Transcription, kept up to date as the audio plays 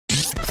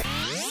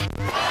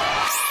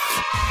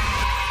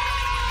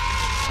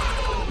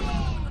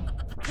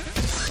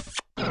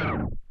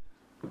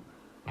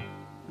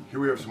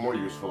we have some more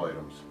useful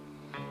items.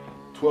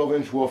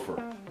 12-inch woofer,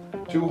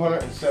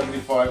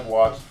 275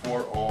 watts,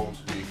 4 ohm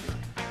speaker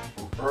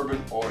from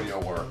Urban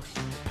Audio Works.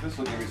 This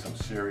will give me some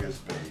serious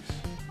bass.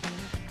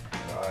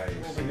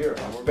 Nice. Over here,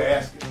 a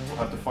basket. We'll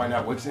have to find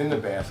out what's in the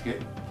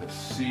basket to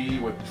see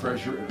what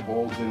treasure it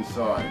holds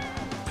inside.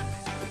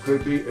 It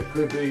could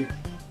be.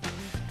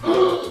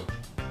 Oh,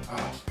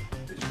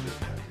 it's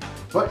just empty.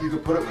 But you can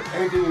put it with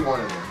anything you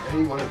want in there,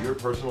 any one of your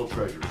personal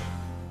treasures.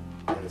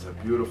 And it's a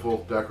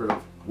beautiful, decorative,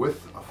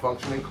 with a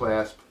functioning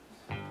clasp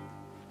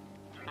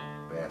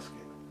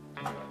basket.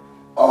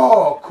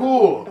 Oh,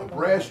 cool! A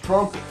brass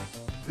trumpet.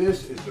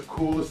 This is the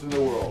coolest in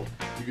the world.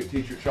 You can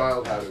teach your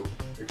child how to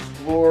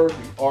explore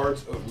the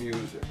arts of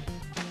music.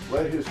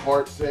 Let his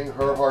heart sing,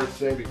 her heart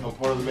sing, become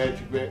part of the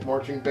magic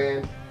marching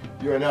band.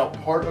 You are now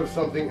part of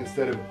something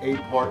instead of a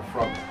part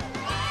from it.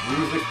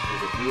 Music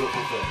is a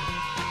beautiful thing.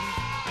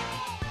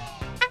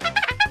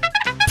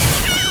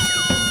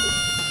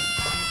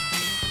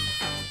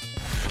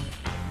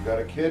 You got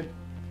a kid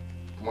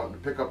wanting to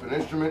pick up an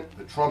instrument,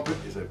 the trumpet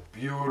is a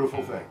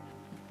beautiful thing.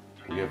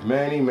 We have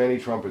many, many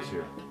trumpets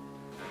here.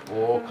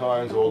 All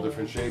kinds, all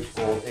different shapes,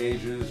 all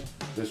ages.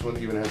 This one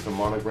even has some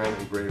monogram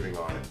engraving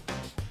on it.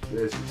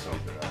 This is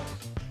something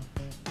else.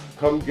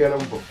 Come get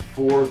them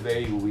before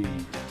they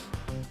leave.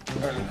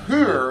 And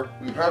here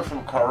we have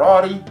some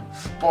karate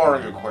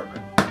sparring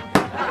equipment.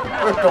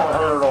 It don't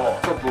hurt at all.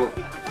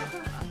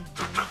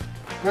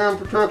 Hand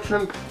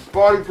protection,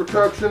 body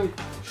protection,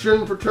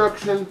 shin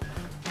protection,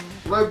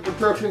 leg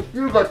protection.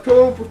 You've got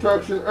total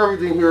protection,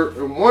 everything here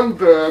in one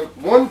bag,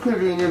 one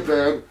convenient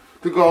bag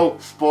to go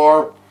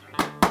spar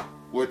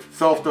with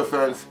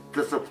self-defense,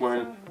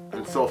 discipline,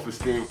 and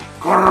self-esteem.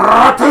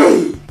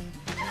 Karate!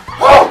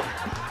 Oh!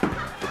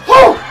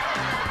 Oh!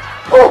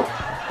 Oh!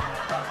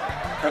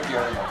 Thank you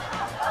very much.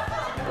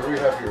 What do we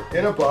have here?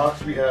 In a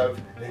box we have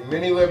a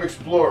Mini Lab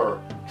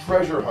Explorer,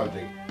 treasure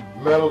hunting,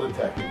 metal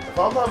detecting. If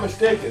I'm not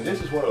mistaken,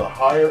 this is one of the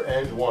higher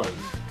end ones.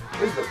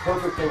 This is the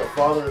perfect thing a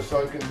father and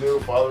son can do,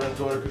 father and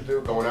daughter could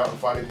do, going out and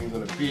finding things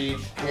on the beach,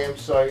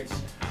 campsites,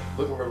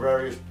 looking for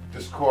various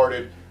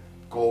discarded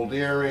gold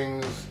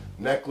earrings,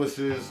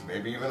 necklaces,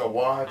 maybe even a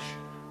watch,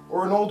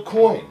 or an old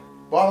coin.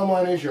 Bottom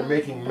line is you're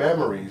making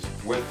memories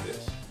with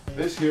this.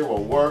 This here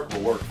will work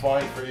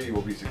fine for you, you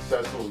will be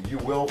successful, you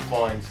will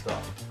find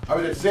stuff. I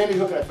was at Sandy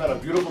Hook and I found a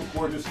beautiful,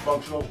 gorgeous,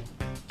 functional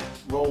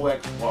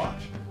Rolex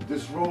watch.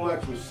 This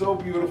Rolex was so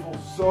beautiful,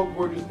 so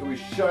gorgeous, it was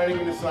shining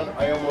in the sun,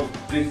 I almost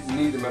didn't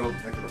need the metal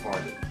detector to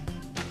find it.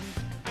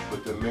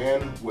 But the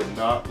man would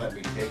not let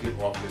me take it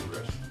off his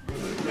wrist.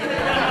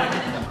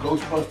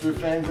 Ghostbuster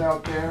fans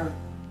out there,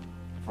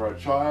 for a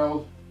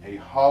child, a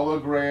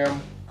hologram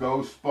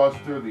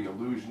Ghostbuster, the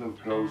Illusion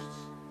of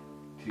Ghosts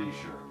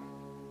t-shirt.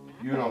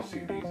 You don't see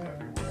these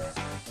everywhere.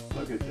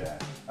 Look at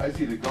that. I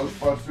see the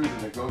Ghostbusters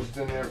and the ghosts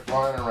in there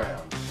flying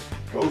around.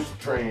 Ghost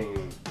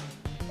Train,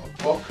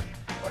 a book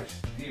by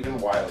Stephen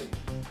Wiley.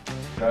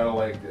 Kind of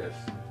like this,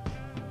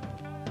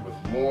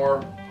 with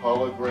more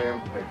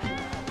hologram pictures.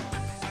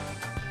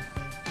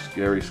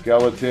 Scary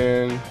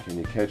skeleton, can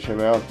you catch him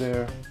out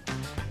there?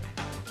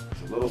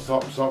 It's a little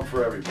something, something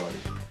for everybody.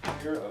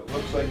 Here it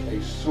looks like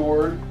a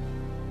sword.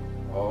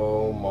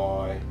 Oh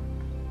my.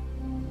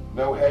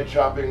 No head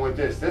chopping with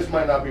this. This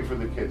might not be for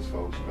the kids,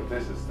 folks, but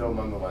this is still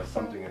nonetheless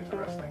something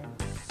interesting.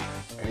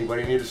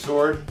 Anybody need a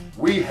sword?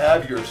 We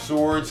have your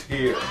swords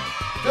here.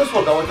 This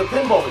will go with the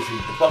pinball machine,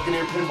 the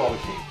Buccaneer pinball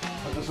machine.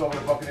 Put this over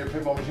the Buccaneer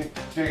pinball machine.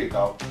 There you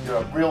go. You're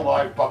a real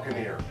live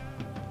Buccaneer.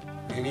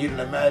 You need an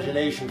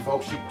imagination,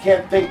 folks. You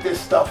can't think this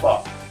stuff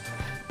up.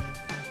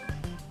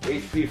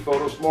 HP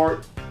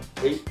PhotoSmart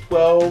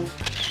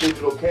 812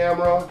 digital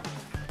camera.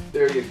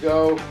 There you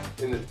go.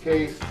 In the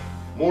case,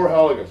 more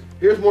holograms.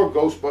 Here's more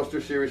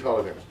Ghostbuster series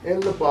holograms. In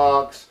the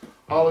box,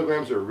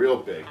 holograms are real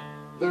big.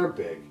 They're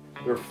big.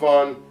 They're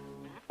fun.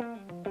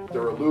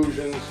 They're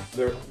illusions.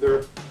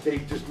 They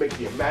just make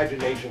the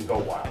imagination go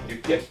wild. You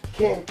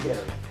can't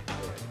get them.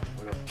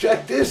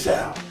 Check this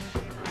out.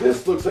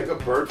 This looks like a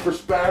bird for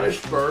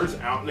Spanish birds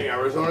out in the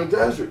Arizona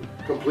desert.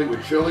 Complete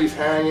with chilies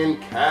hanging,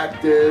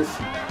 cactus,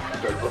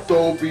 the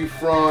adobe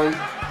front,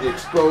 the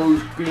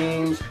exposed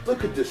beams.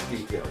 Look at this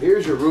detail.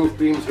 Here's your roof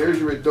beams, here's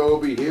your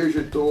adobe, here's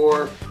your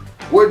door,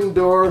 wooden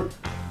door,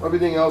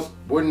 everything else,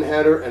 wooden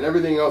header, and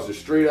everything else is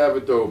straight out of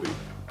adobe.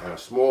 And a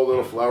small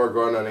little flower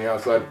garden on the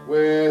outside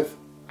with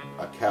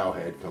a cow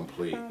head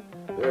complete.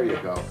 There you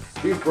go.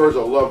 These birds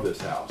will love this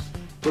house.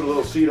 Put a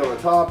little seat on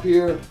the top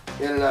here,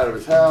 in and out of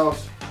his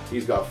house.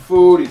 He's got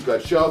food, he's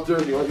got shelter.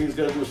 The only thing he's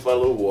gonna do is find a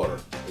little water.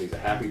 And he's a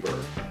happy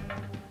bird.